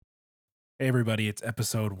Hey everybody, it's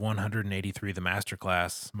episode 183 of the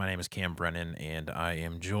Masterclass. My name is Cam Brennan and I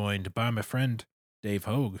am joined by my friend Dave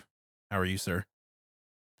Hogue. How are you, sir?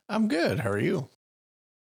 I'm good. How are you?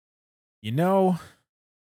 You know,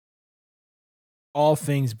 all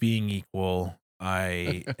things being equal,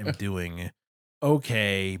 I am doing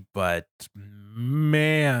okay, but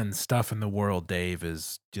man, stuff in the world, Dave,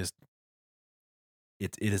 is just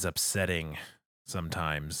it is upsetting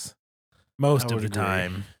sometimes. I Most of would the agree.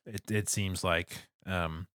 time, it seems like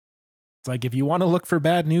it's like if you want to look for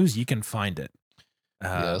bad news, you can find it.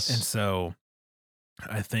 And Yes. so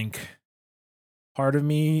I think part of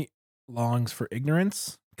me longs for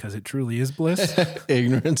ignorance because it truly is bliss.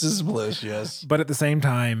 Ignorance is bliss. Yes. But at the same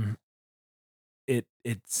time, it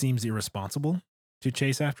seems irresponsible to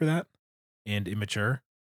chase after that and immature.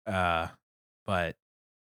 Uh, but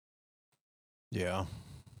Yeah.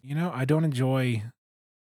 I don't enjoy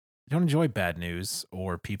bad news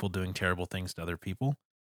or people doing terrible things to other people.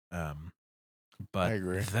 Um, I but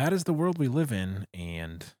agree. that is the world we live in,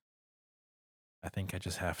 and I think I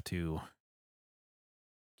just have to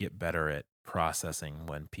get better at processing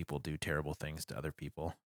when people do terrible things to other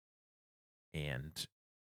people and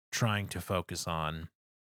trying to focus on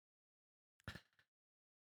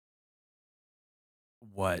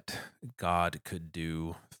what God could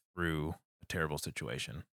do through a terrible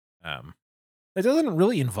situation. It doesn't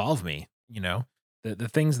really involve me, the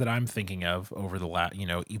things that I'm thinking of over the last,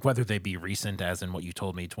 whether they be recent, as in what you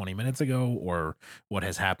told me 20 minutes ago, or what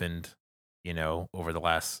has happened, over the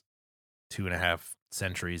last 2.5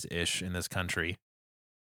 centuries ish in this country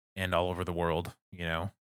and all over the world,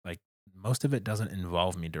 like most of it doesn't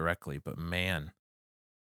involve me directly, but man,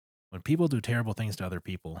 when people do terrible things to other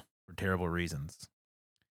people for terrible reasons,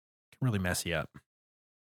 it can really mess you up,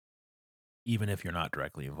 even if you're not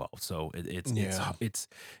directly involved. So Yeah.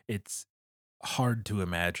 it's hard to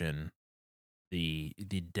imagine the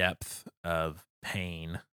depth of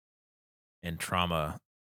pain and trauma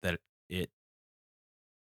that it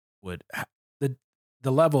would the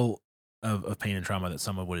the level of pain and trauma that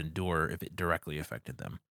someone would endure if it directly affected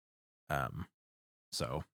them. Um,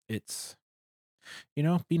 so it's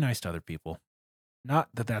be nice to other people. Not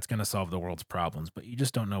that that's going to solve the world's problems, but you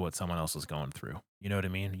just don't know what someone else is going through. You know what I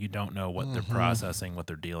mean? You don't know what they're Hmm. processing, what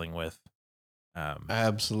they're dealing with. Um,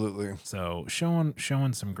 Absolutely. so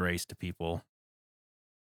showing some grace to people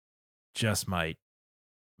just might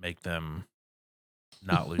make them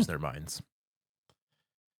not lose their minds.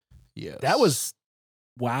 That Yes. was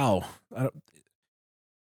wow.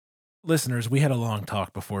 Listeners, we had a long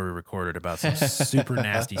talk before we recorded about some super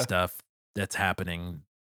nasty stuff that's happening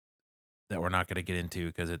that we're not going to get into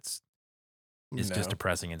because it's just No.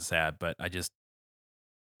 depressing and sad. But I just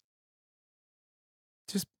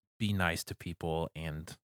be nice to people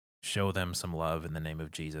and show them some love in the name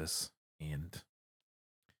of Jesus, and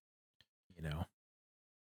you know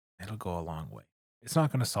it'll go a long way. It's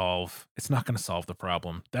not going to solve the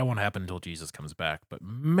problem. That won't happen until Jesus comes back, but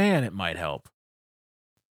man, it might help.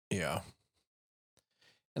 Yeah.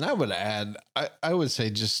 And I would add, I would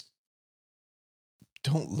say just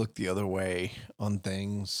don't look the other way on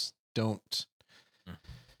things. Don't Mm.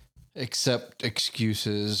 accept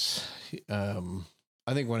excuses. Um,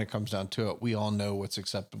 I think when it comes down to it, we all know what's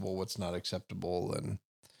acceptable, what's not acceptable, and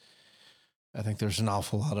I think there's an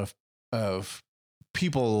awful lot of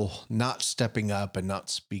people not stepping up and not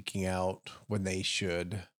speaking out when they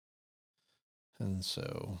should. And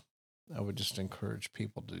so I would just encourage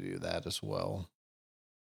people to do that as well.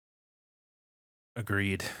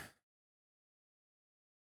 Agreed.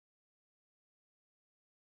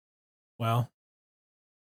 Well,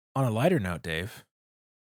 on a lighter note, Dave,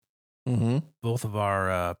 Mm-hmm. both of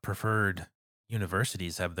our preferred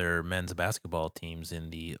universities have their men's basketball teams in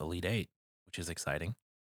the Elite Eight, which is exciting.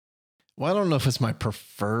 Well, I don't know if it's my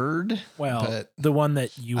preferred, Well, but the one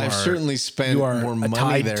that you I've are certainly you spent are more money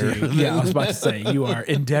tied there to. Yeah, I was about to say than you are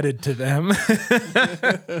indebted to them.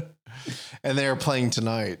 and they are playing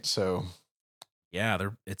tonight. So Yeah,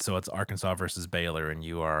 it's Arkansas versus Baylor, and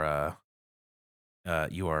you are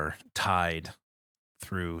tied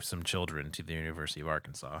through some children to the University of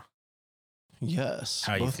Arkansas. yes,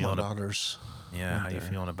 How you both my feeling? daughters Yeah, how went you there.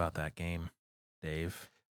 feeling about that game, Dave?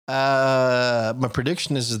 My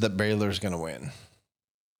prediction is that Baylor's going to win,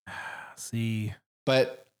 See,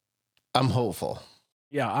 but I'm hopeful.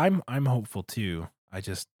 yeah, I'm hopeful too. I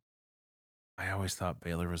always thought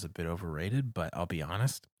Baylor was a bit overrated, but I'll be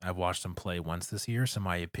honest, I've watched them play once this year, so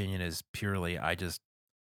my opinion is purely I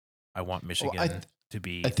want Well, Michigan to I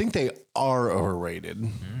be. think they are overrated,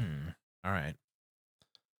 All right.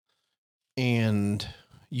 and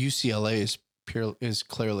UCLA is is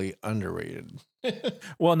clearly underrated.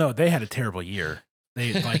 Well, no, they had a terrible year.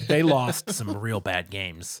 They lost some real bad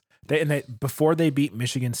games. They before they beat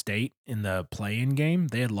Michigan State in the play-in game,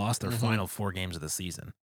 they had lost their final 4 games of the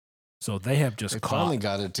season. So they have just They finally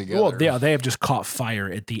caught. got it together. Well, yeah, they have just caught fire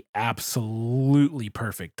at the absolutely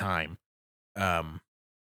perfect time.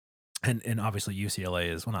 And obviously UCLA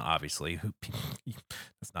is, well, not obviously,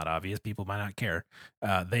 it's not obvious. People might not care.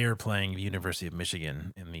 They are playing the University of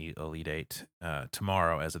Michigan in the Elite Eight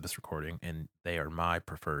tomorrow as of this recording, and they are my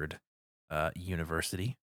preferred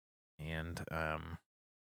university. And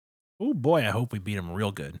oh boy, I hope we beat them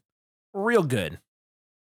real good. Real good.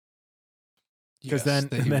 Because then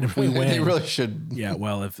if we win, they really should. Yeah,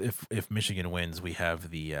 well, if Michigan wins, we have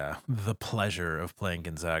the pleasure of playing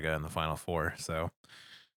Gonzaga in the Final Four. So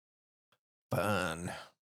fun.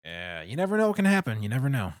 Yeah, you never know what can happen. You never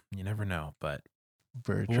know. But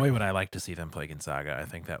Very boy, true. would I like to see them play Gonzaga. I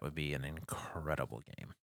think that would be an incredible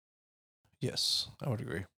game. Yes, I would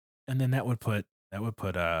agree. And then that would put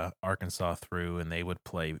Arkansas through, and they would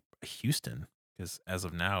play Houston, because as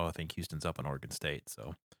of now, I think Houston's up on Oregon State.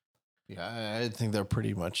 So yeah, I think they're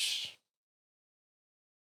pretty much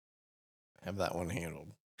have that one handled.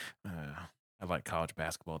 I like college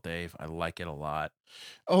basketball, Dave. I like it a lot.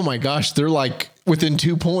 Oh my gosh, they're like within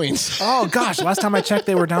 2 points. Oh gosh, last time I checked,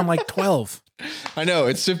 they were down like 12. I know,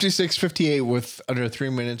 it's 56-58 with under 3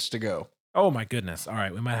 minutes to go. Oh my goodness. All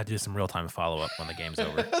right, we might have to do some real-time follow-up when the game's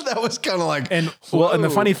over. That was kind of like, and the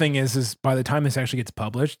funny thing is by the time this actually gets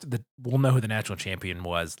published, we'll know who the national champion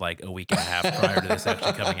was like a week and a half prior to this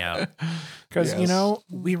actually coming out. Because,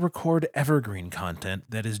 we record evergreen content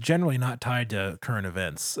that is generally not tied to current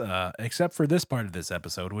events, except for this part of this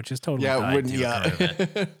episode, which is totally tied to a current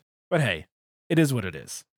event. But hey, it is what it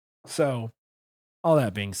is. So, all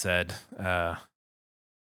that being said,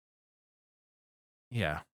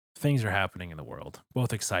 yeah, things are happening in the world,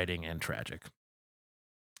 both exciting and tragic.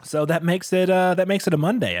 So that makes it a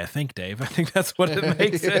Monday, I think, Dave. I think that's what it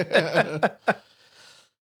makes it.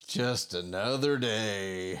 Just another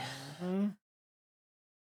day.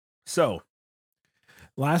 So,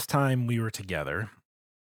 last time we were together,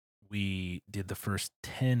 we did the first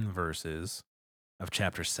 10 verses of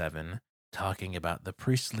chapter 7, talking about the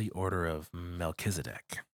priestly order of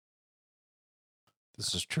Melchizedek.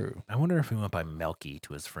 This is true. I wonder if he went by Melky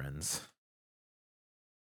to his friends.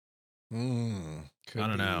 I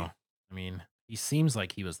don't know. I mean, he seems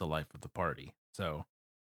like he was the life of the party. So,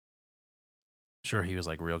 sure, he was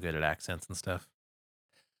like real good at accents and stuff.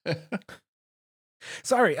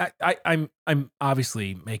 Sorry, I'm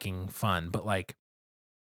obviously making fun, but like,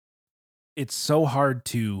 it's so hard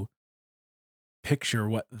to picture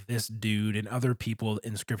what this dude and other people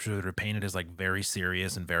in scripture that are painted as like very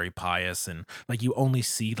serious and very pious, and like you only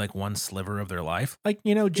see like one sliver of their life, like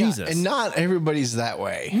Jesus. Yeah, and not everybody's that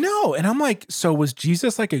way. No, and I'm like, so was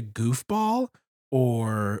Jesus like a goofball,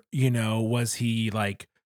 or was he like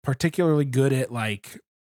particularly good at like,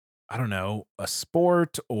 I don't know, a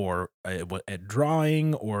sport or at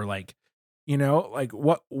drawing, or like like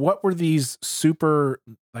what were these super,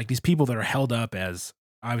 like these people that are held up as,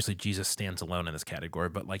 obviously Jesus stands alone in this category,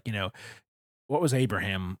 but like, what was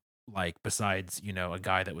Abraham like besides, a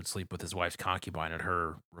guy that would sleep with his wife's concubine at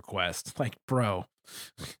her request? Like, bro,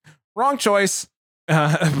 wrong choice.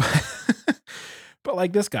 But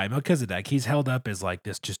like this guy, Melchizedek, he's held up as like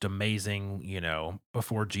this just amazing,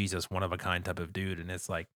 before Jesus, one of a kind type of dude. And it's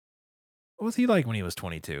like, what was he like when he was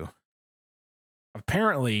 22?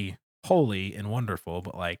 Apparently holy and wonderful,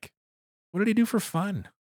 but like, what did he do for fun?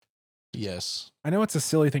 Yes. I know it's a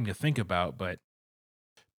silly thing to think about, but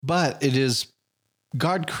it is,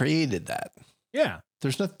 God created that. Yeah.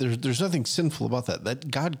 There's nothing sinful about that.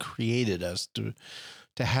 That God created us to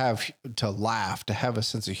laugh, to have a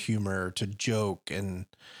sense of humor, to joke. And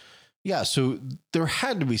yeah, so there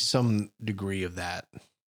had to be some degree of that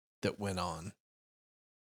went on.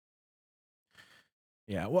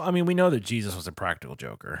 Yeah. Well, I mean, we know that Jesus was a practical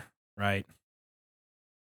joker, right?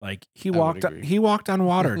 Like he walked on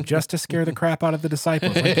water just to scare the crap out of the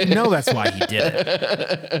disciples. Like, that's why he did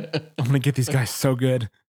it. I'm going to get these guys so good.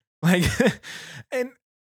 Like, and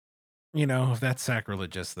if that's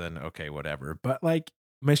sacrilegious, then okay, whatever. But like,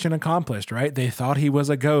 mission accomplished, right? They thought he was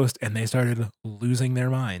a ghost and they started losing their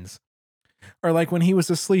minds. Or like when he was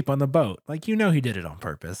asleep on the boat, like, he did it on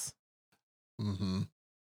purpose. Mm-hmm.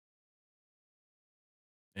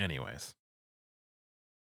 Anyways.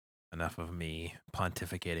 Enough of me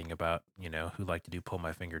pontificating about, who liked to do pull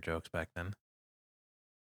my finger jokes back then.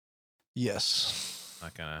 Yes.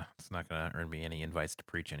 It's not gonna earn me any invites to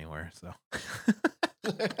preach anywhere, so.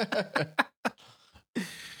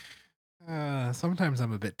 Sometimes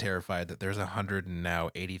I'm a bit terrified that there's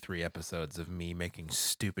 183 episodes of me making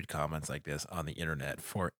stupid comments like this on the internet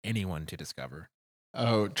for anyone to discover.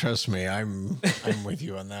 Oh, trust me, I'm with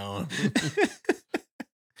you on that one.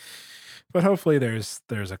 But hopefully there's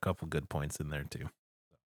a couple good points in there too.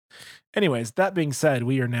 Anyways, that being said,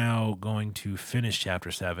 we are now going to finish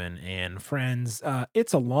chapter 7. And friends,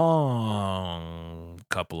 it's a long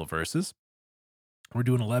couple of verses. We're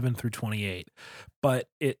doing 11 through 28, but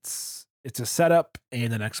it's a setup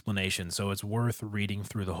and an explanation, so it's worth reading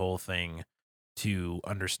through the whole thing to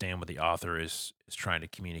understand what the author is trying to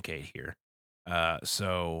communicate here.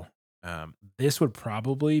 This would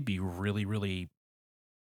probably be really,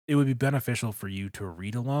 it would be beneficial for you to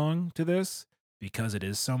read along to this because it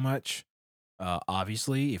is so much.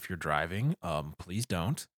 Obviously, if you're driving, please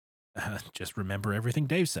don't. Just remember everything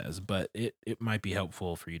Dave says, but it might be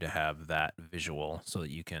helpful for you to have that visual so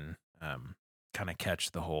that you can kind of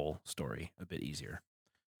catch the whole story a bit easier.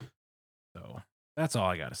 So that's all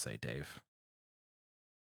I got to say, Dave.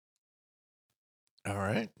 All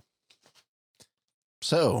right.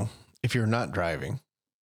 So, if you're not driving,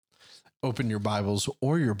 open your Bibles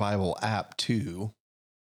or your Bible app to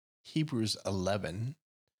Hebrews 7,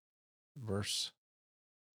 verse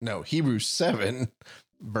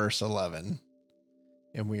 11.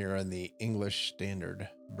 And we are in the English Standard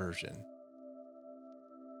Version.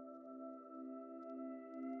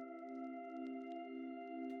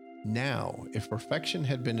 Now, if perfection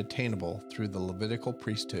had been attainable through the Levitical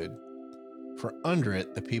priesthood, for under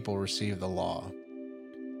it the people received the law,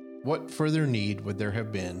 what further need would there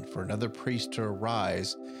have been for another priest to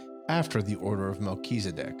arise after the order of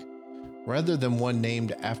Melchizedek, rather than one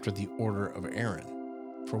named after the order of Aaron?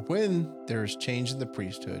 For when there is change in the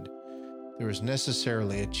priesthood, there is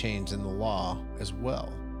necessarily a change in the law as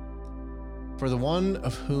well. For the one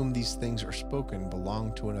of whom these things are spoken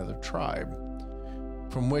belonged to another tribe,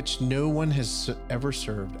 from which no one has ever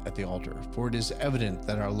served at the altar. For it is evident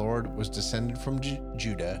that our Lord was descended from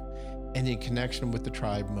Judah, and in connection with the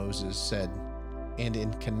tribe, Moses said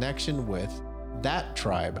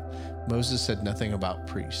nothing about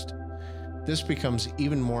priest. This becomes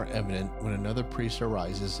even more evident when another priest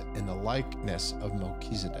arises in the likeness of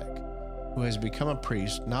Melchizedek, who has become a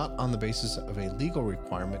priest not on the basis of a legal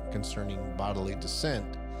requirement concerning bodily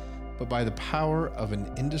descent, but by the power of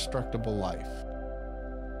an indestructible life.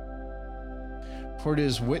 For it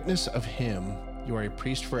is witness of him, you are a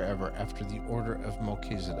priest forever after the order of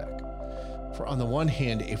Melchizedek. For on the one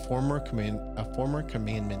hand, a former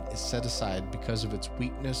commandment is set aside because of its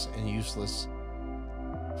weakness and useless,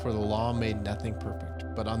 for the law made nothing perfect.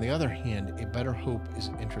 But on the other hand, a better hope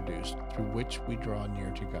is introduced, through which we draw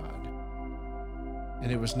near to God.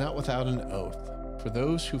 And it was not without an oath, for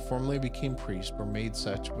those who formerly became priests were made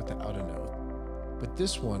such without an oath. But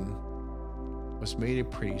this one was made a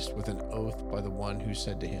priest with an oath by the one who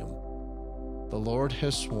said to him, "The Lord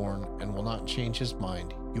has sworn and will not change his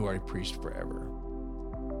mind. You are a priest forever."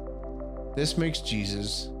 This makes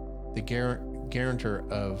Jesus the guarantor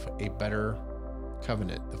of a better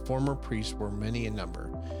covenant. The former priests were many in number,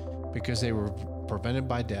 because they were prevented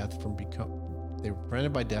by death from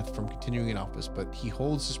continuing in office. But he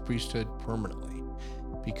holds his priesthood permanently,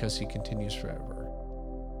 because he continues forever.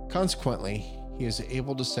 Consequently, he is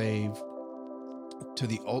able to save to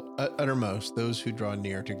the uttermost those who draw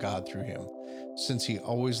near to God through him, since he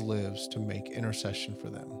always lives to make intercession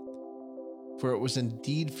for them. For it was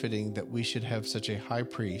indeed fitting that we should have such a high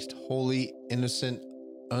priest, holy, innocent,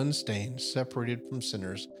 unstained, separated from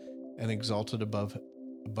sinners, and exalted above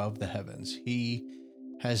the heavens. He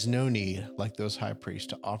has no need, like those high priests,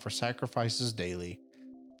 to offer sacrifices daily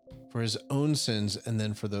for his own sins and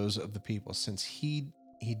then for those of the people, since he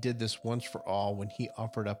did this once for all when he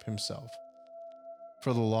offered up himself.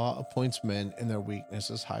 For the law appoints men in their weakness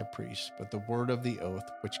as high priests, but the word of the oath,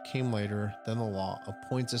 which came later than the law,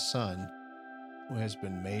 appoints a son who has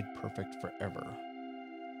been made perfect forever.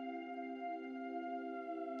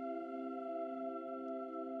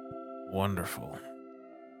 Wonderful.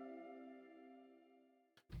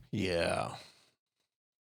 Yeah.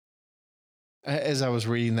 As I was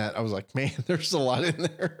reading that, I was like, man, there's a lot in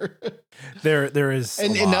there. There is,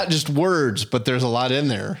 and not just words, but there's a lot in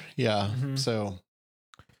there. Yeah. Mm-hmm. So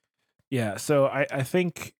I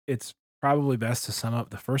think it's probably best to sum up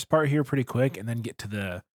the first part here pretty quick and then get to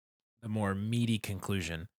the more meaty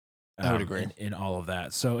conclusion. I would agree in all of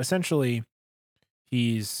that. So essentially,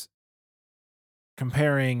 he's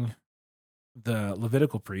comparing the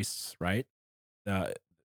Levitical priests, right? The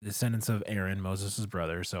descendants of Aaron, Moses'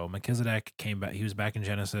 brother. So Melchizedek came back. He was back in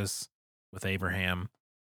Genesis with Abraham.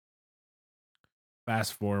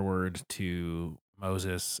 Fast forward to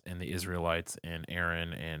Moses and the Israelites and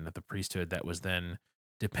Aaron and the priesthood that was then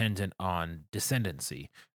dependent on descendancy.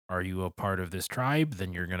 Are you a part of this tribe?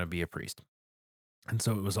 Then you're going to be a priest. And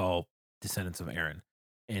so it was all descendants of Aaron.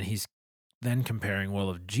 And he's then comparing,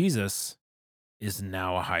 well, if Jesus is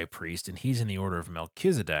now a high priest and he's in the order of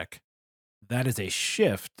Melchizedek, that is a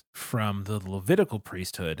shift from the Levitical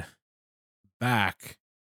priesthood back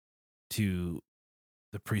to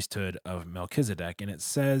the priesthood of Melchizedek. And it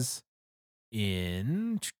says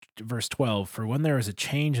in verse 12, for when there is a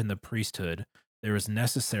change in the priesthood, there is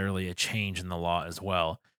necessarily a change in the law as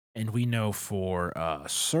well. And we know for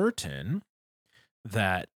certain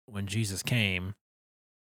that when Jesus came,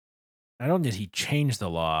 not only did he change the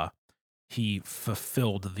law, he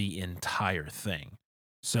fulfilled the entire thing.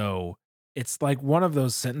 So it's like one of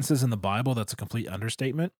those sentences in the Bible that's a complete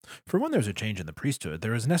understatement. For when there's a change in the priesthood,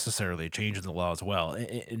 there is necessarily a change in the law as well.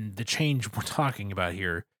 And the change we're talking about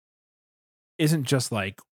here isn't just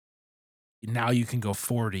like now you can go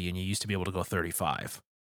 40 and you used to be able to go 35,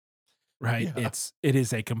 right? Yeah. It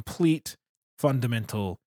is a complete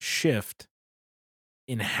fundamental shift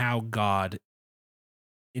in how God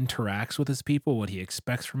interacts with his people, what he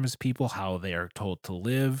expects from his people, how they are told to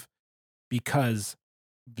live, because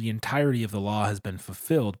the entirety of the law has been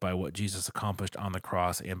fulfilled by what Jesus accomplished on the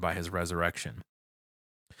cross and by his resurrection.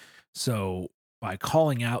 So, by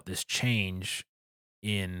calling out this change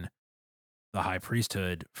in the high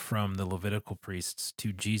priesthood from the Levitical priests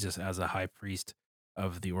to Jesus as a high priest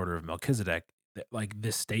of the order of Melchizedek, like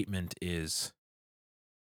this statement is,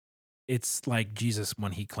 it's like Jesus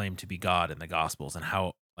when he claimed to be God in the Gospels and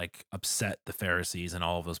how like upset the Pharisees and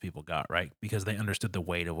all of those people got, right? Because they understood the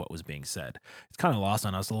weight of what was being said. It's kind of lost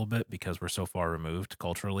on us a little bit because we're so far removed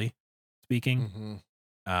culturally speaking.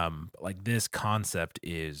 Mm-hmm. Like this concept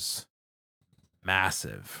is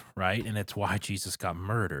massive, right? And it's why Jesus got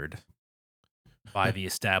murdered by the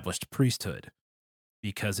established priesthood,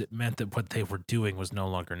 because it meant that what they were doing was no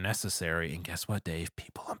longer necessary. And guess what, Dave?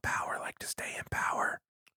 People in power like to stay in power.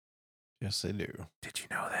 Yes, they do. Did you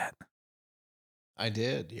know that? I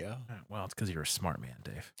did, yeah. Well, it's because you're a smart man,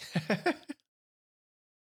 Dave.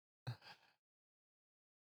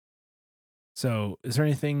 So, is there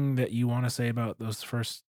anything that you want to say about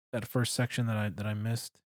that first section that I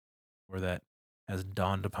missed, or that has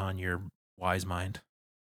dawned upon your wise mind?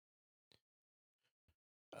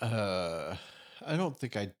 I don't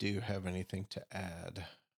think I do have anything to add.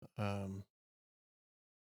 Um,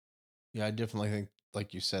 yeah, I definitely think,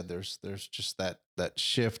 like you said, there's just that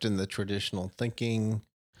shift in the traditional thinking,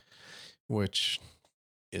 which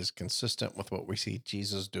is consistent with what we see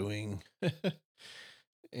Jesus doing.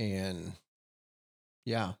 And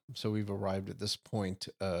yeah, so we've arrived at this point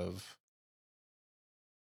of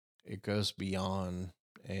it goes beyond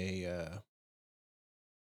a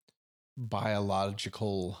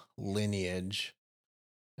biological lineage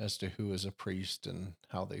as to who is a priest and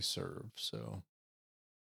how they serve. So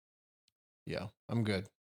yeah, I'm good.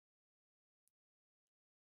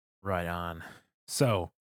 Right on. So,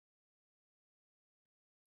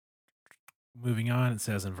 moving on, it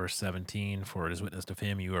says in verse 17, for it is witnessed of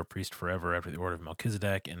him, you are a priest forever after the order of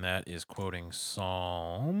Melchizedek. And that is quoting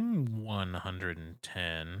Psalm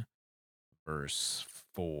 110, verse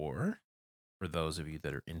 4, for those of you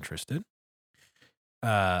that are interested.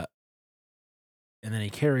 And then he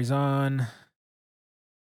carries on.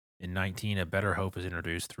 In 19, a better hope is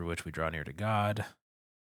introduced through which we draw near to God.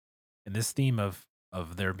 And this theme of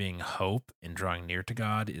there being hope in drawing near to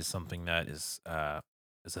God is something that is a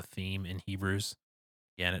theme in Hebrews.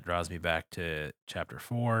 Again, it draws me back to chapter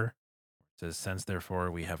 4. It says, since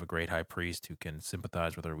therefore we have a great high priest who can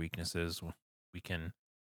sympathize with our weaknesses, we can,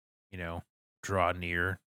 draw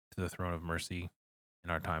near to the throne of mercy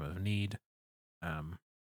in our time of need.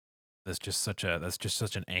 That's just such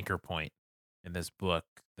an anchor point in this book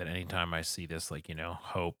that anytime I see this, like,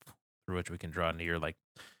 hope through which we can draw near, like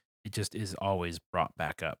it just is always brought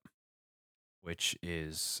back up, which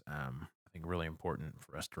is, I think, really important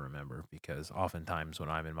for us to remember, because oftentimes when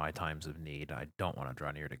I'm in my times of need, I don't want to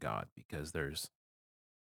draw near to God because there's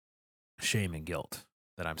shame and guilt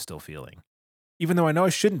that I'm still feeling, even though I know I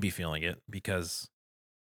shouldn't be feeling it because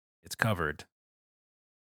it's covered.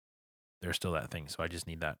 There's still that thing. So I just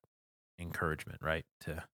need that encouragement, right?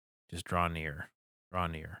 To just draw near, draw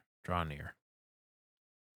near, draw near.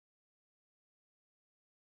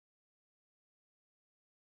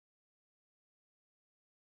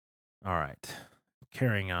 All right.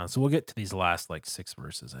 Carrying on. So we'll get to these last like 6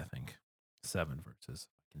 verses, I think. 7 verses.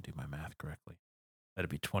 If I can do my math correctly. That'd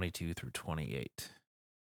be 22 through 28.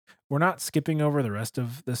 We're not skipping over the rest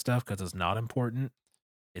of this stuff because it's not important.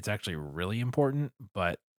 It's actually really important,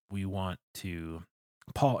 but we want to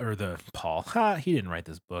Paul, he didn't write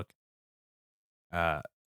this book. Uh,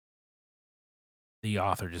 the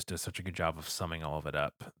author just does such a good job of summing all of it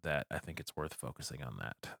up that I think it's worth focusing on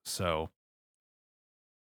that. So,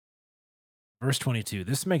 verse 22,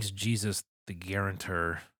 this makes Jesus the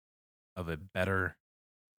guarantor of a better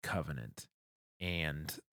covenant.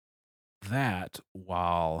 And that,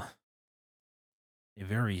 while a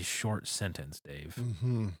very short sentence, Dave,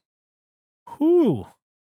 Mm-hmm. whew,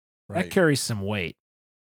 that Right. carries some weight.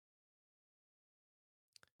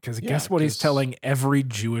 Because Yeah, guess what he's 'cause- telling every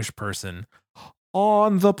Jewish person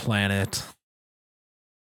on the planet?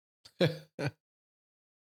 And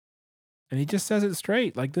he just says it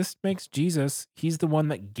straight. Like, this makes Jesus, he's the one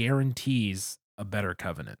that guarantees a better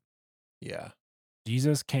covenant. Yeah.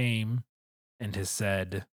 Jesus came and has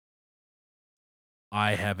said,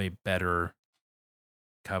 I have a better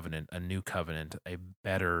covenant, a new covenant, a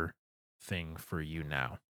better thing for you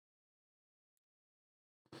now.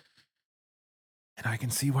 And I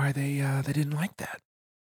can see why they didn't like that.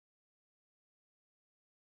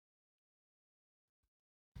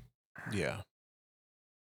 Yeah.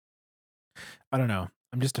 I don't know.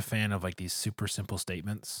 I'm just a fan of like these super simple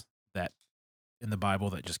statements that in the Bible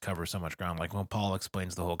that just cover so much ground. Like when Paul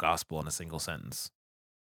explains the whole gospel in a single sentence.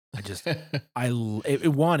 I just, it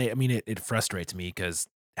frustrates me because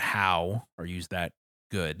how are you that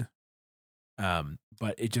good?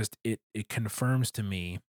 But it confirms to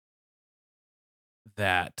me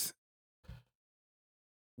that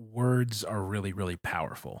words are really, really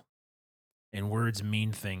powerful, and words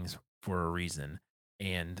mean things for a reason.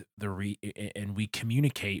 And and we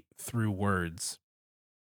communicate through words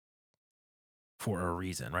for a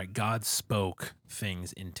reason, right? God spoke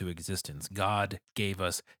things into existence. God gave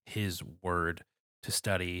us his word to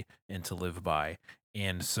study and to live by.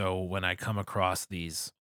 And so when I come across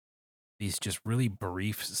these just really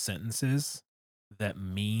brief sentences that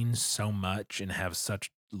mean so much and have such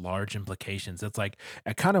large implications, it's like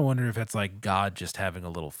I kind of wonder if it's like God just having a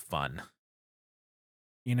little fun.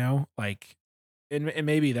 Like and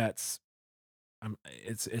maybe that's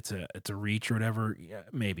it's a reach or whatever, yeah,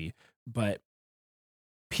 maybe. But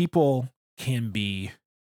people can be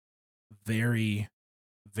very,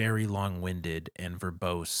 very long winded and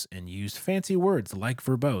verbose and use fancy words like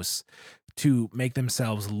verbose to make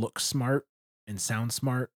themselves look smart and sound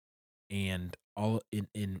smart and all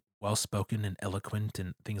in well spoken and eloquent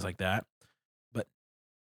and things like that. But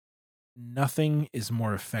nothing is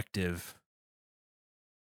more effective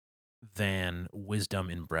than wisdom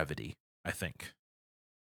in brevity, I think.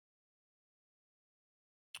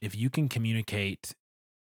 If you can communicate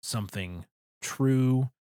something true,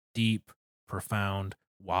 deep, profound,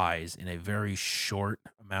 wise in a very short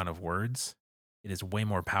amount of words, it is way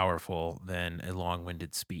more powerful than a long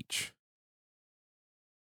winded speech,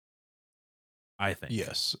 I think.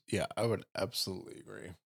 Yes. Yeah, I would absolutely agree.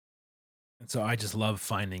 And so I just love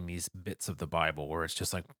finding these bits of the Bible where it's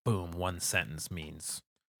just like, boom, one sentence means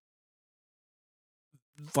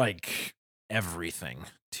like everything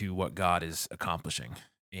to what God is accomplishing.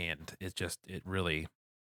 And it really,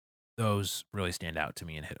 those really stand out to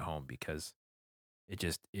me and hit home because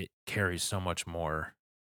it carries so much more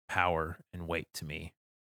power and weight to me.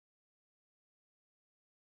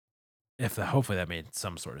 Hopefully that made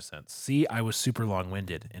some sort of sense. See, I was super long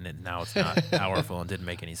winded, and now it's not powerful and didn't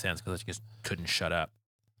make any sense because I just couldn't shut up.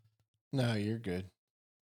 No, you're good.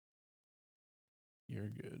 You're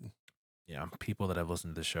good. Yeah, people that have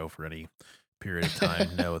listened to the show for any period of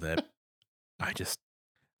time know that I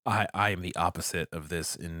am the opposite of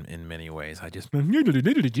this in many ways. I just and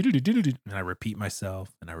I repeat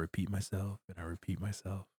myself and I repeat myself and I repeat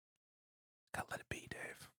myself. Gotta let it be,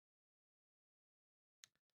 Dave.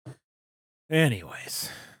 Anyways,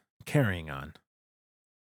 carrying on.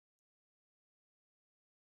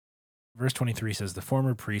 Verse 23 says, the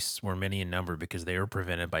former priests were many in number because they were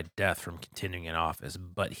prevented by death from continuing in office.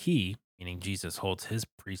 But he, meaning Jesus, holds his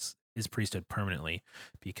priesthood permanently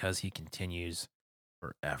because he continues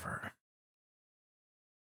forever.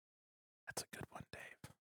 That's a good one,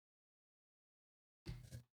 Dave.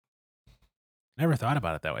 Never thought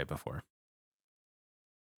about it that way before.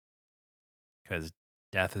 Because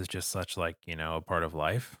death is just such a part of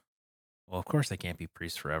life. Well, of course they can't be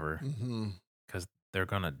priests forever because they're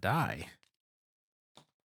going to die.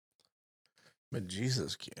 But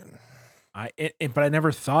Jesus can. But I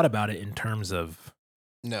never thought about it in terms of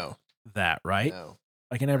No. that, right? No.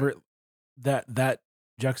 Like I never, that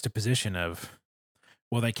juxtaposition of,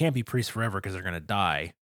 well, they can't be priests forever because they're going to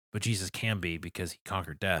die, but Jesus can be because he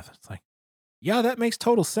conquered death. It's like, yeah, that makes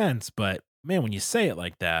total sense. But man, when you say it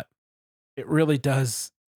like that, it really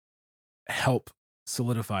does help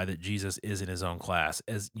solidify that Jesus is in his own class,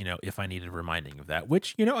 as if I needed reminding of that,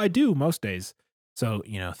 which I do most days. So,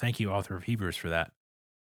 thank you, author of Hebrews, for that.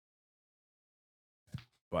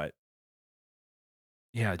 But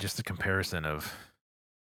yeah, just the comparison of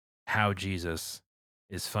how Jesus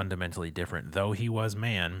is fundamentally different. Though he was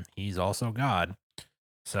man, he's also God.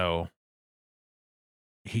 So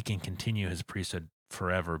he can continue his priesthood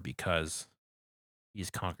forever because he's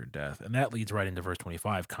conquered death. And that leads right into verse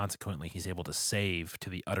 25. Consequently, he's able to save to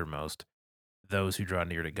the uttermost those who draw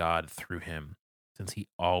near to God through him, since he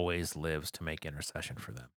always lives to make intercession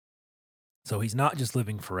for them. So he's not just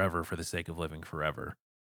living forever for the sake of living forever.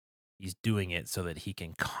 He's doing it so that he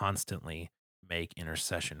can constantly make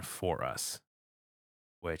intercession for us,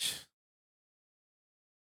 which,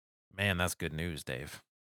 man, that's good news, Dave.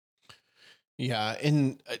 Yeah,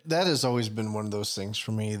 and that has always been one of those things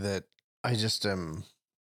for me that I just am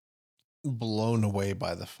blown away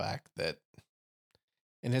by the fact that,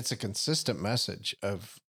 and it's a consistent message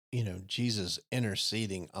of, Jesus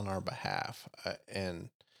interceding on our behalf. And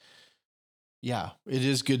yeah, it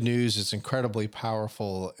is good news. It's incredibly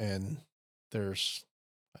powerful. And I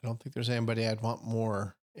don't think there's anybody I'd want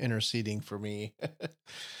more interceding for me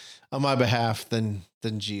on my behalf than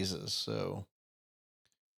Jesus. So,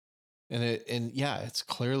 and yeah, it's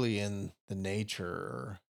clearly in the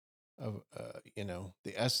nature of,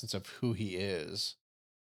 the essence of who he is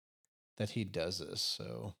that he does this.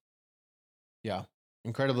 So yeah,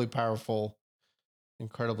 incredibly powerful,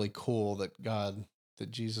 incredibly cool that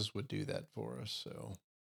Jesus would do that for us. So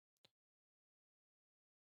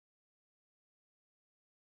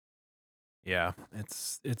Yeah,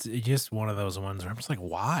 it's just one of those ones where I'm just like,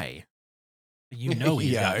 why?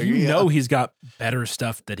 yeah, He's got better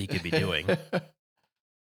stuff that he could be doing.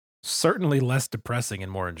 Certainly less depressing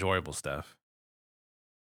and more enjoyable stuff.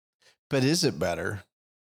 But is it better?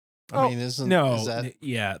 I Oh, mean, is no, that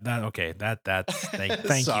yeah, that's thank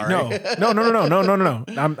you. sorry? No.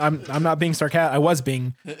 I'm not being sarcastic. I was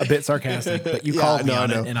being a bit sarcastic, but you Yeah, called me no, I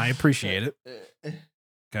on it, know. and I appreciate it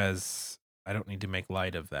because I don't need to make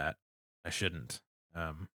light of that. I shouldn't.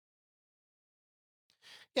 Yeah,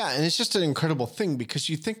 and it's just an incredible thing because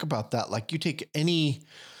you think about that, like you take any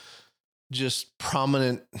just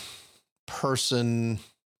prominent person,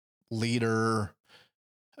 leader,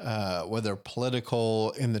 whether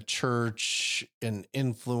political, in the church, an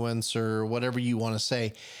influencer, whatever you want to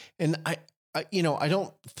say. And I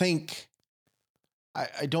don't think,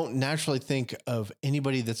 I don't naturally think of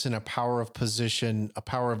anybody that's in a power of position, a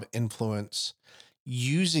power of influence,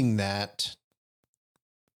 using that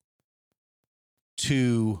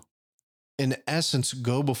to, in essence,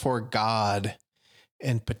 go before God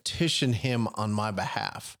and petition him on my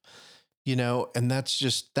behalf. And that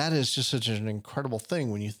is just such an incredible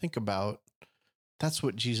thing when you think about that's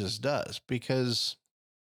what Jesus does, because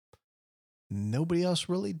nobody else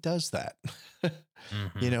really does that.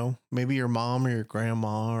 Maybe your mom or your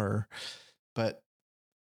grandma, but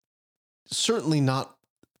certainly not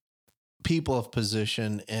people of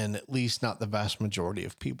position, and at least not the vast majority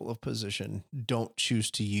of people of position don't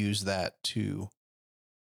choose to use that to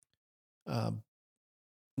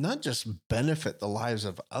not just benefit the lives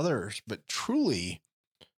of others, but truly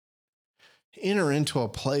enter into a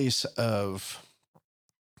place of,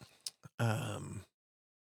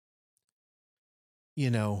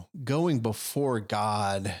 going before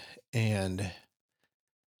God and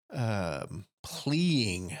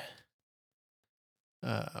pleading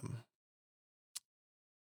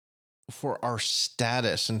for our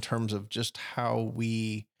status in terms of just how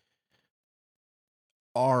we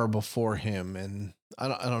are before him. And I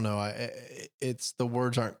don't know. It's the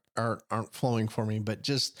words aren't flowing for me, but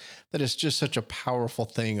just that it's just such a powerful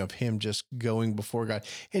thing of him just going before God,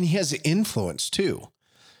 and he has influence too.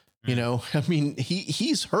 I mean,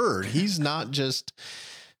 he's heard. He's not just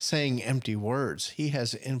saying empty words. He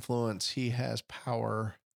has influence. He has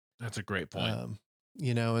power. That's a great point.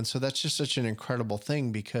 And so that's just such an incredible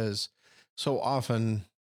thing, because so often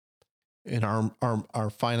in our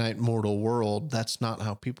finite mortal world, that's not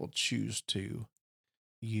how people choose to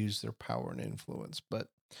use their power and influence. But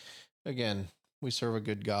again, we serve a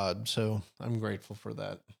good God, so I'm grateful for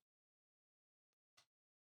that.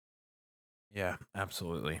 Yeah,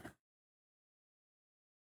 absolutely.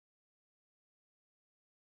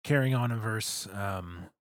 Carrying on in verse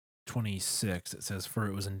 26, it says, "For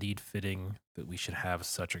it was indeed fitting that we should have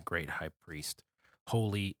such a great high priest,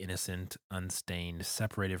 holy, innocent, unstained,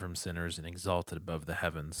 separated from sinners, and exalted above the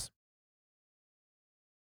heavens.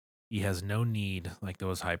 He has no need, like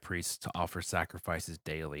those high priests, to offer sacrifices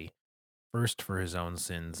daily, first for his own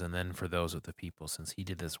sins and then for those of the people, since he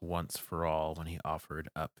did this once for all when he offered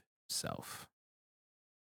up himself."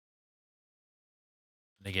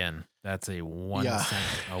 And again, that's Yeah.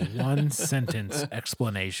 a one sentence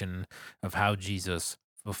explanation of how Jesus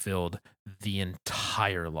fulfilled the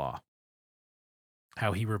entire law,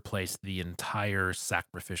 how he replaced the entire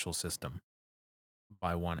sacrificial system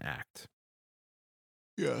by one act.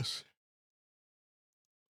 Yes.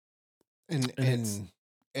 And And it's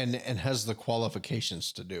and and has the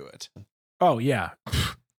qualifications to do it. oh yeah,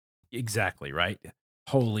 exactly, right?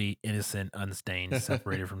 Holy, innocent, unstained,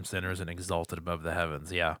 separated from sinners and exalted above the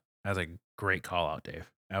heavens. Yeah. That's a great call out, Dave.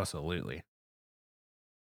 Absolutely.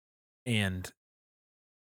 And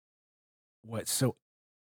what so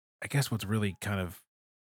I guess what's really kind of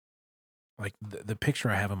like the picture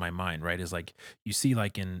I have in my mind, right, is like you see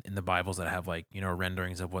like in the Bibles that have like,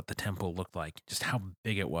 renderings of what the temple looked like, just how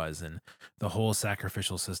big it was and the whole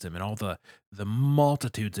sacrificial system and all the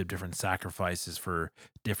multitudes of different sacrifices for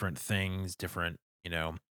different things, different,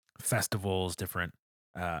 festivals, different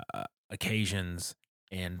occasions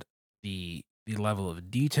and the level of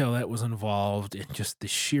detail that was involved and just the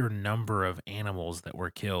sheer number of animals that were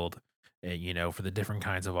killed, for the different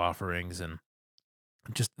kinds of offerings and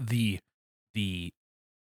just the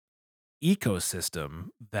ecosystem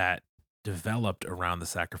that developed around the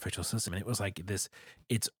sacrificial system. And it was like this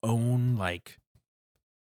its own like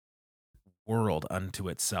world unto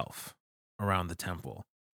itself around the temple.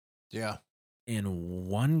 Yeah. And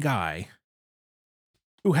one guy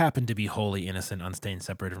who happened to be holy, innocent, unstained,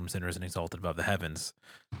 separated from sinners, and exalted above the heavens.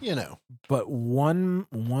 You know. But one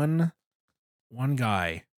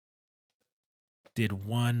guy did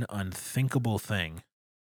one unthinkable thing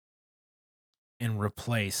and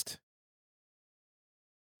replaced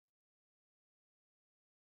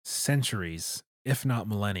centuries, if not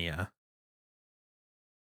millennia,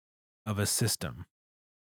 of a system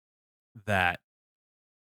that,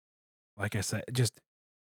 like I said, just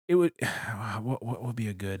it would what would be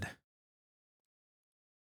a good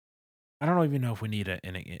I don't even know if we need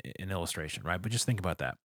an illustration, right? But just think about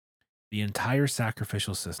that. The entire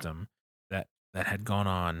sacrificial system that had gone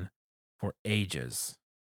on for ages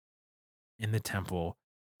in the temple,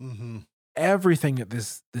 Hmm. everything that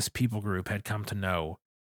this people group had come to know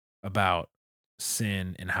about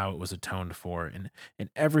sin and how it was atoned for and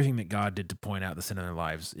everything that God did to point out the sin in their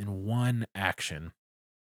lives in one action,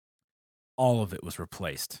 all of it was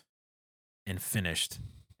replaced and finished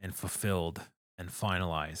and fulfilled and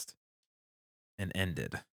finalized and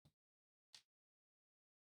ended.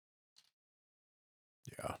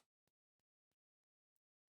 Yeah.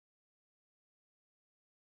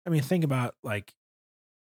 I mean, think about like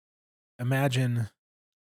imagine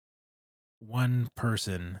one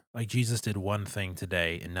person like Jesus did one thing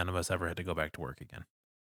today and none of us ever had to go back to work again.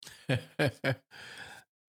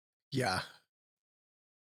 Yeah.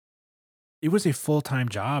 It was a full-time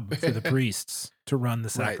job for the priests to run the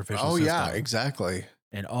Right. sacrificial Oh yeah, system exactly.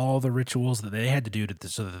 and all the rituals that they had to do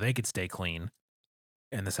so that they could stay clean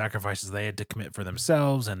and the sacrifices they had to commit for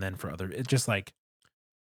themselves and then for other it's just like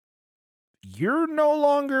you're no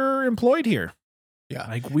longer employed here. Yeah.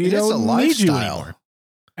 Like we And it's a don't need you anymore. lifestyle.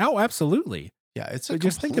 Oh, absolutely. Yeah, it's a But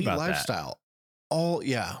just think complete about that. lifestyle. All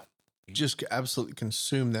yeah. Just absolutely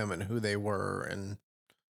consume them and who they were and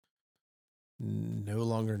no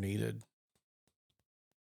longer needed.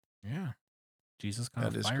 Yeah. Jesus kind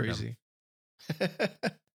of That is fired them. crazy.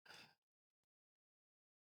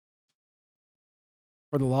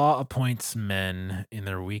 For the law appoints men in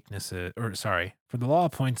their weaknesses, or sorry, for the law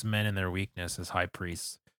appoints men in their weakness as high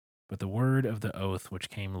priests, but the word of the oath, which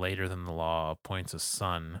came later than the law, appoints a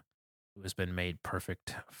son who has been made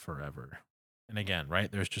perfect forever. And again,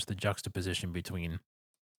 right, there's just the juxtaposition between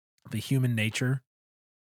the human nature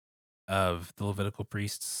of the Levitical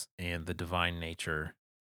priests and the divine nature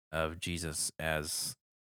of Jesus as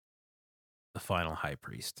the final high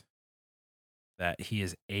priest, that he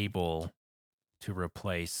is able to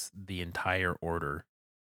replace the entire order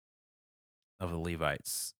of the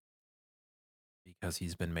Levites because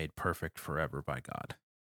he's been made perfect forever by God.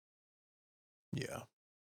 Yeah.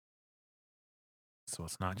 So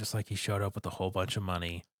it's not just like he showed up with a whole bunch of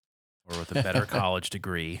money or with a better college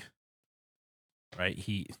degree, right?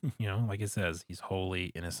 He, like it says, he's holy,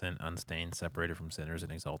 innocent, unstained, separated from sinners,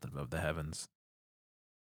 and exalted above the heavens.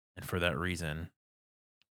 And for that reason,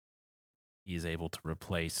 he is able to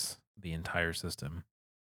replace the entire system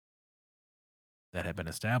that had been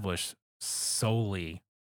established solely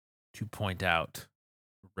to point out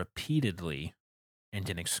repeatedly and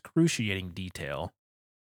in excruciating detail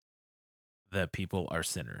that people are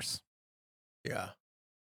sinners. Yeah.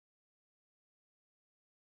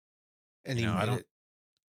 And he I made don't it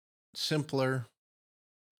simpler,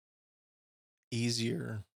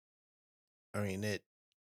 easier. I mean,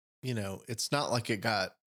 it's not like it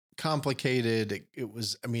got complicated. It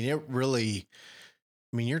was, I mean, it really,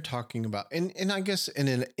 I mean, you're talking about, and I guess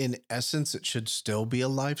in essence, it should still be a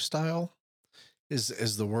lifestyle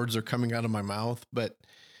as the words are coming out of my mouth, but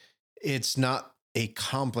it's not a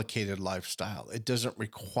complicated lifestyle. It doesn't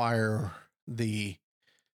require the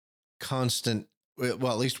constant,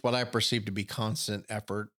 well, at least what I perceive to be constant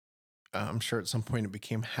effort. I'm sure at some point it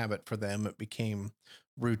became habit for them. It became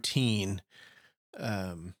routine.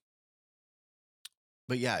 Um,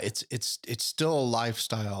 but yeah, it's still a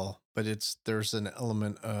lifestyle, but there's an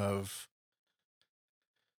element of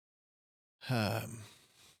um,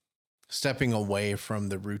 stepping away from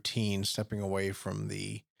the routine, stepping away from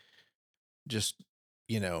the just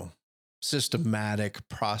you know systematic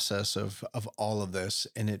process of all of this,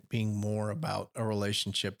 and it being more about a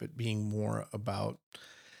relationship, it being more about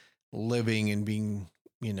living and being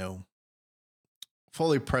you know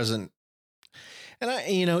fully present. And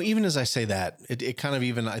even as I say that, it kind of,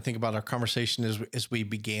 even I think about our conversation as we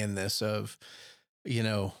began this of, you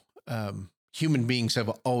know, human beings have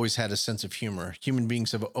always had a sense of humor. Human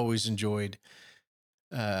beings have always enjoyed,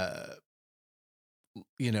 uh,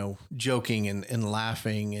 joking and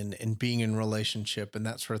laughing and being in relationship and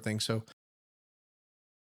that sort of thing. So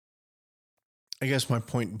I guess my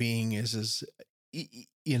point being is,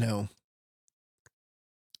 you know,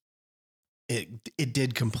 it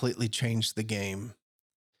did completely change the game.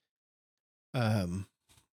 Um,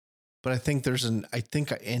 but I think I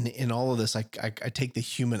think in all of this, I take the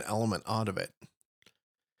human element out of it.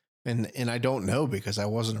 And I don't know because I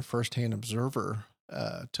wasn't a firsthand observer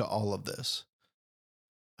to all of this,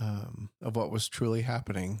 of what was truly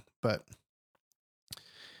happening. But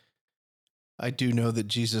I do know that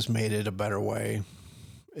Jesus made it a better way,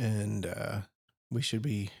 and we should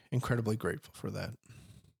be incredibly grateful for that.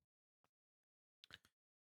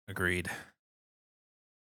 Agreed.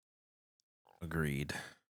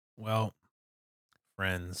 Well,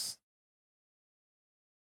 friends,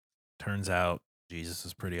 turns out Jesus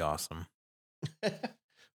is pretty awesome.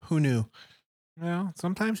 Who knew? Well,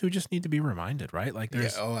 sometimes we just need to be reminded, right? Like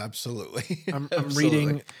there's absolutely. I'm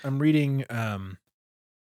Absolutely. reading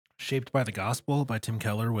Shaped by the Gospel by Tim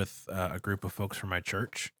Keller with a group of folks from my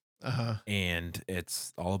church. Uh-huh. And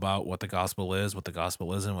it's all about what the gospel is, what the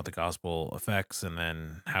gospel isn't, what the gospel affects, and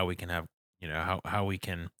then how we can have, how we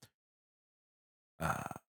can uh,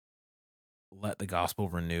 let the gospel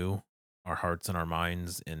renew our hearts and our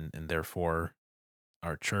minds, and therefore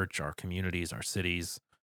our church, our communities, our cities,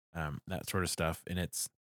 that sort of stuff. And it's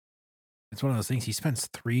one of those things. He spends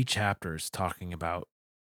 3 chapters talking about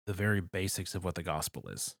the very basics of what the gospel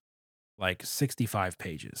is, like 65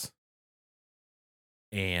 pages.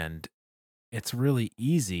 And it's really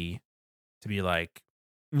easy to be like,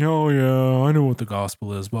 oh yeah, I know what the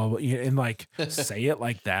gospel is, blah blah, and like say it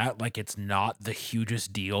like that, like it's not the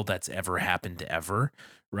hugest deal that's ever happened to ever,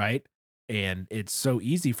 right? And it's so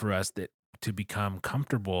easy for us that to become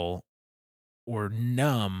comfortable or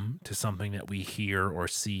numb to something that we hear or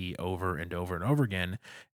see over and over and over again,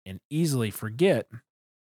 and easily forget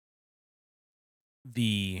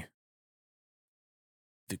the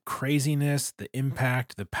the craziness, the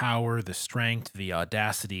impact, the power, the strength, the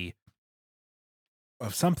audacity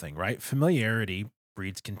of something, right? Familiarity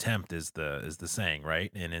breeds contempt is the saying, right?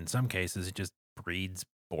 And in some cases it just breeds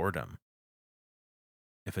boredom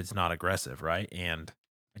if it's not aggressive, right? And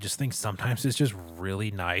I just think sometimes it's just really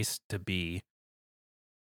nice to be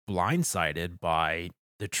blindsided by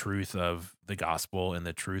the truth of the gospel and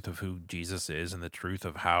the truth of who Jesus is and the truth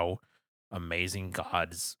of how amazing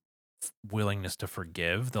God's willingness to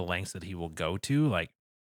forgive, the lengths that he will go to. Like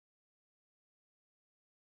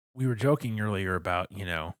we were joking earlier about,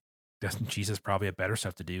 doesn't Jesus probably have better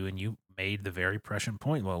stuff to do? And you made the very prescient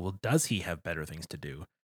point. Well, does he have better things to do?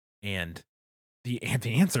 And the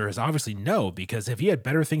answer is obviously no, because if he had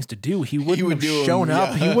better things to do, he wouldn't would have do 'em, shown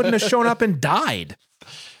up. yeah. He wouldn't have shown up and died.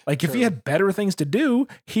 Like if he True. had better things to do,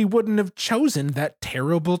 he wouldn't have chosen that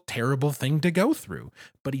terrible, terrible thing to go through.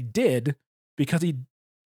 But he did because he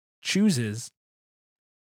chooses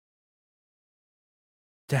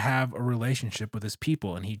to have a relationship with his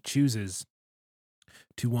people, and he chooses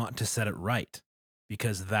to want to set it right,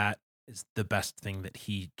 because that is the best thing that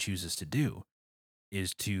he chooses to do,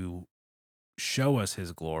 is to show us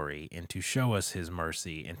his glory and to show us his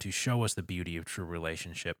mercy and to show us the beauty of true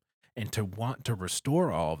relationship, and to want to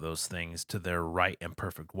restore all of those things to their right and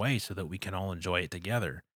perfect way so that we can all enjoy it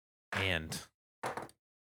together. And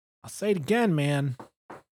I'll say it again, man.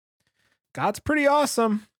 God's pretty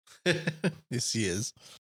awesome. Yes, he is.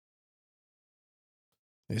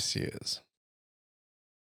 Yes, he is.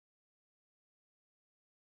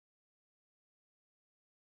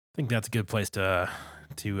 think that's a good place to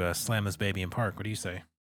slam this baby in park. What do you say?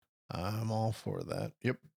 I'm all for that.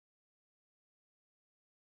 Yep.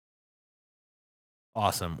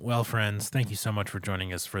 Awesome. Well, friends, thank you so much for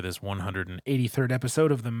joining us for this 183rd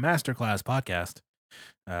episode of the Masterclass podcast.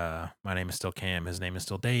 My name is still Cam. His name is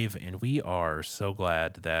still Dave, and we are so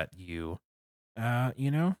glad that you,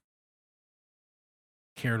 care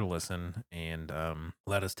to listen and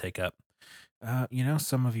let us take up,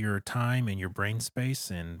 some of your time and your brain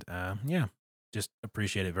space, and just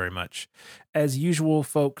appreciate it very much. As usual,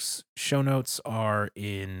 folks, show notes are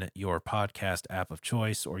in your podcast app of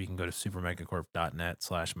choice, or you can go to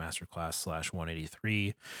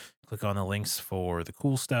supermegacorp.net/masterclass/183. Click on the links for the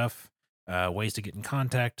cool stuff, ways to get in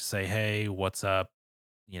contact, say, hey, what's up,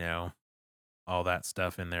 all that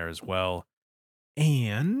stuff in there as well.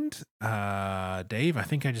 And Dave, I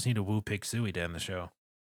think I just need to woo Pig Suey to end the show.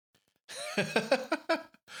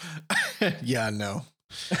 Yeah, no.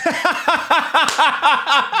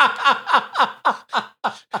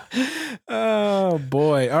 Oh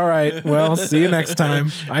boy. All right. Well, see you next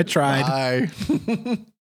time. I tried. Bye.